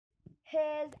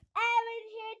Here's Evan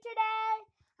here today,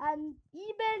 and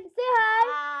Eben, say hi.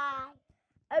 Hi.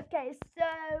 Okay, so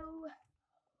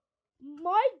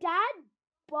my dad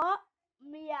bought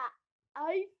me an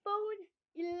iPhone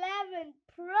 11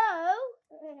 Pro,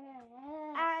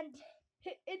 and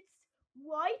it's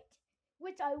white,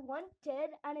 which I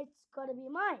wanted, and it's gonna be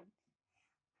mine.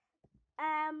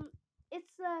 It's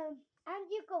And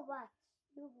you go watch.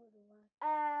 You go to watch.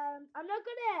 I'm not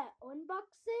gonna unbox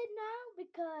it now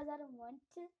because I don't want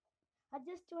to. I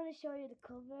just want to show you the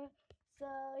cover. So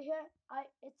here,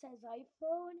 it says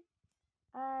iPhone,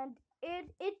 and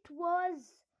it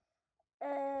was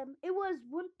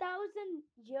 €1,000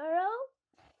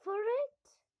 for it,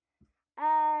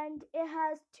 and it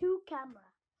has two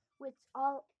cameras, which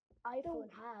all iPhone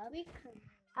have,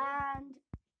 and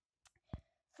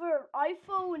for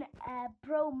iPhone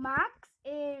Pro Max,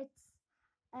 it's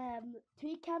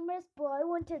three cameras, but I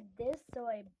wanted this, so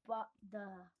I bought the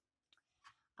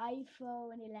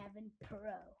iPhone 11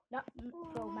 Pro, not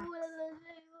Pro Max.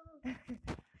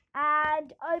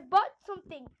 And I bought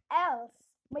something else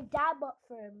my dad bought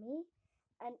for me,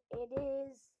 and it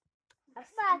is a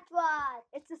Smartwatch.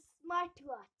 It's a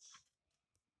smartwatch.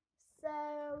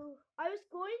 So I was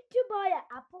going to buy an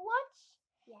Apple Watch,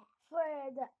 for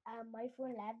the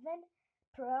iPhone 11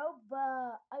 Pro,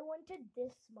 but I wanted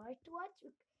this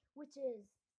smartwatch, which is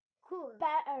Cool.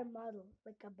 better model,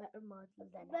 like a better model than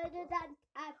Better Apple. than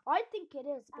Apple. I think it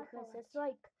is Apple because Watch. it's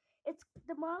like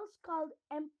the model's called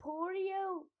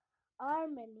Emporio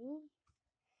Armani.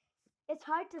 It's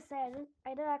hard to say.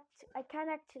 I can't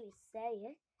actually say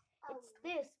it. It's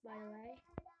this, by the way.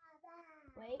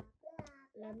 Wait,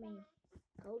 let me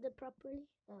hold it properly.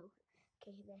 Oh,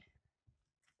 okay, there.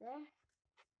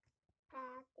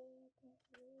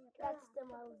 That's the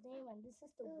model's name, and this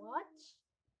is the watch.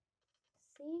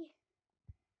 See?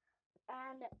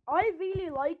 And I really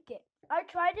like it. I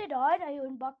tried it on. I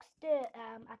unboxed it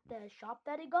at the shop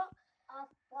that I got,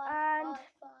 and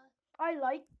I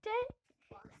liked it,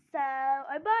 so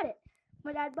I bought it.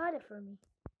 My dad bought it for me.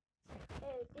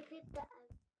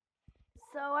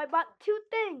 So I bought two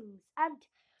things, and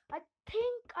I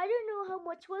don't know how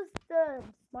much was the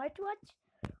smartwatch.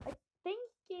 I think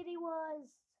it was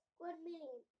 1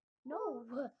 million. no.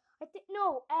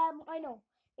 I know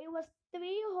it was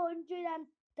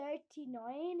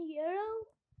 €339.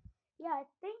 Yeah, I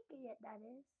think that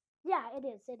is. Yeah, it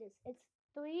is. It's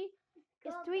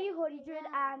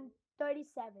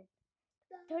 337.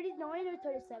 39 or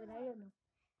 37, I don't know.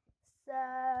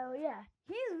 So yeah,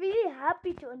 he's really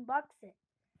happy to unbox it,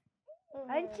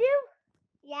 aren't you?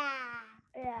 Yeah.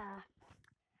 Yeah.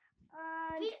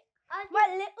 And We- my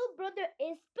little brother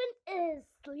Espen is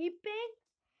sleeping.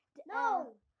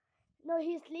 No. No,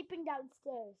 he's sleeping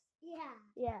downstairs. Yeah.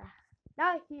 Yeah,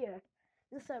 not here.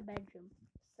 This is our bedroom.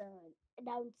 So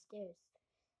downstairs.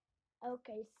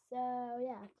 Okay, so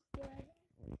yeah,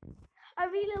 I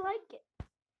really like it.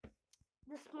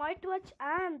 The smartwatch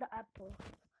and the Apple.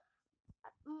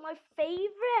 My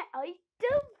favorite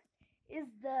item is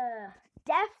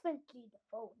definitely the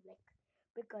phone,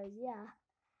 because yeah.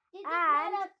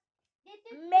 And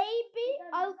maybe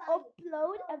I'll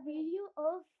upload a video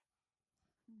of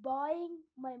buying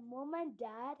my mom and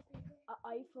dad an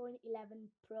iPhone 11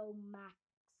 Pro Max.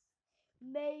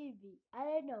 Maybe, I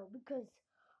don't know, because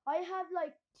I have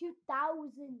like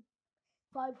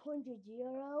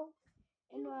 €2,500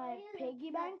 in my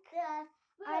piggy bank,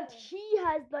 and he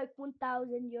has like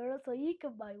 €1,000, so he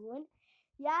can buy one.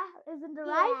 Yeah, isn't it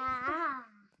right?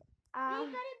 We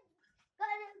gotta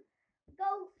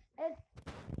go.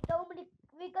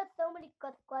 We got so many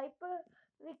subscribers.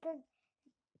 We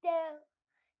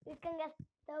can get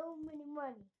so many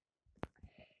money.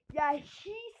 Yeah,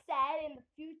 he said in the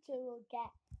future we'll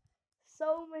get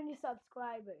so many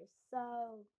subscribers.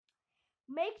 So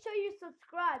make sure you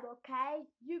subscribe, okay?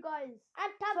 You guys,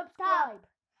 And subscribe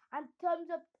and thumbs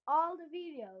up all the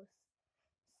videos.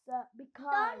 So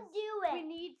because Don't do it. we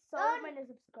need so many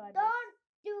subscribers. Don't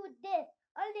do this.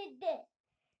 Only this.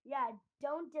 Yeah,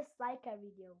 don't dislike our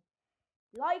video.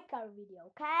 Like our video,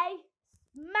 okay?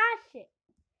 Smash it.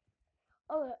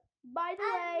 Oh, by the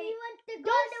way, We want to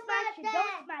go don't to smash it.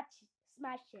 Don't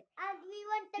smash it. And we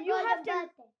want to You go have to to-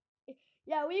 button.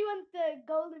 Yeah, we want the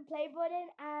golden play button,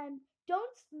 and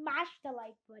don't smash the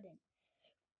like button.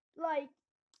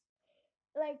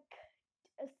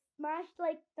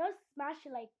 Don't smash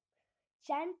it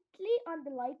gently on the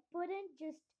like button.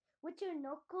 Just with your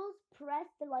knuckles, press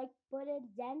the like button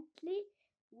gently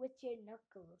with your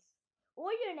knuckles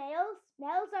or your nails.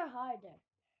 Nails are harder.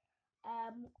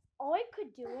 I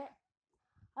could do it.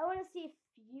 I want to see if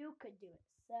you could do it.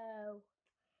 So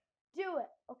do it,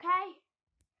 okay?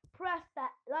 Press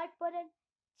like button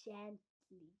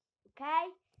gently. Okay?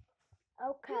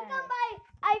 Okay. You can buy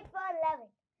iPhone 11.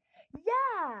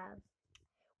 Yeah.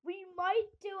 We might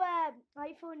do a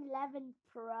iPhone 11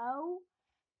 Pro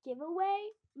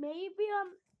giveaway. Maybe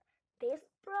this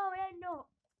Pro. I don't know.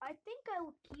 I think I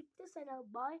will keep this and I'll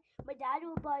buy. My dad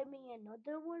will buy me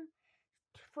another one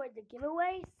for the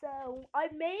giveaway. So I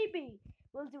maybe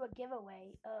will do a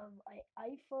giveaway of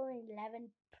iPhone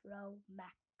 11 Pro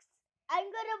Max. I'm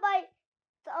gonna buy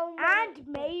so many And things.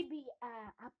 maybe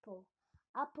Apple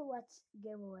Watch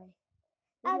giveaway.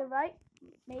 Is And- it right?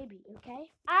 Maybe.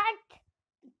 Okay.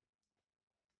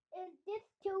 And this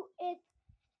too is,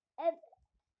 and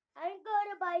I'm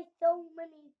gonna buy so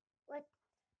many. What?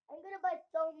 I'm gonna buy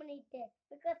so many things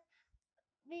because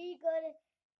we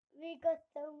got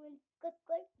so many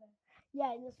subscribers.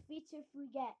 Yeah, in this feature, if we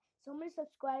get so many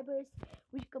subscribers,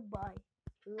 we could buy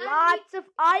we- lots of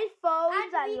iPhones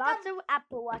and and we lots can- of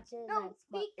Apple Watches No, and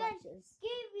we can smartwatches.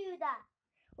 give you that.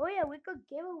 Oh yeah, we could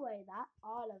give away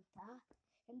all of that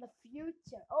in the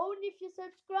future. Only if you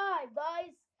subscribe,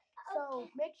 guys. So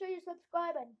Okay. make sure you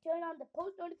subscribe and turn on the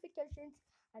post notifications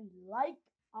and like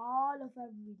all of our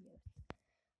videos.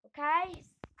 Okay,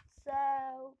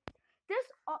 so this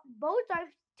both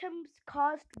items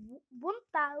cost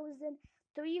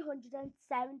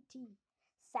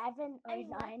 1,377 or I'm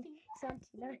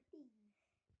 979.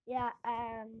 Yeah,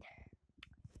 and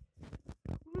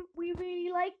we really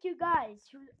like you guys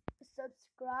who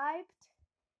subscribed.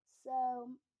 So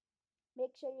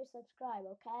make sure you subscribe,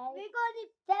 okay? We got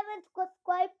it 7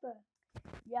 subscribers.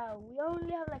 Yeah, we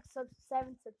only have like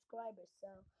 7 subscribers, so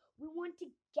we want to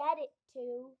get it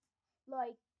to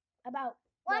like about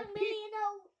 1 like, million.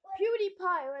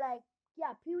 PewDiePie or like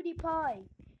PewDiePie,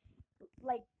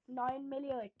 like 9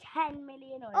 million or 10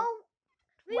 million or Oh,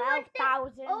 we want the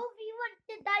 12,000. we want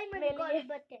the diamond million. gold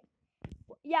button.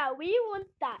 Yeah, we want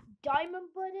that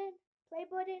diamond button, play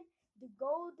button, the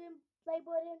golden play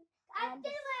button, I and the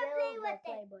still wanna play silver with it.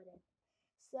 play button.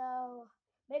 So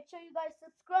make sure you guys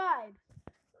subscribe.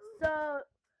 So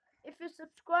if you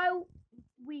subscribe,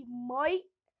 we might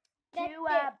Let's do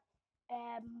get- a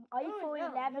iPhone no,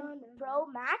 11 no, no, Pro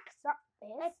no. Max, not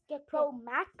this, Let's get Pro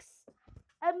Max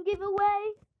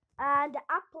giveaway and the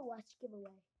Apple Watch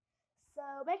giveaway. So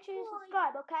make sure you Boy.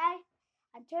 subscribe, okay?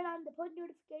 And turn on the post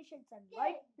notifications and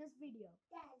like this video.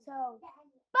 So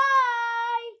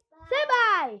bye. Say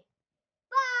bye.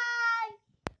 Bye.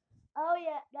 Oh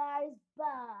yeah, guys,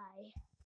 bye.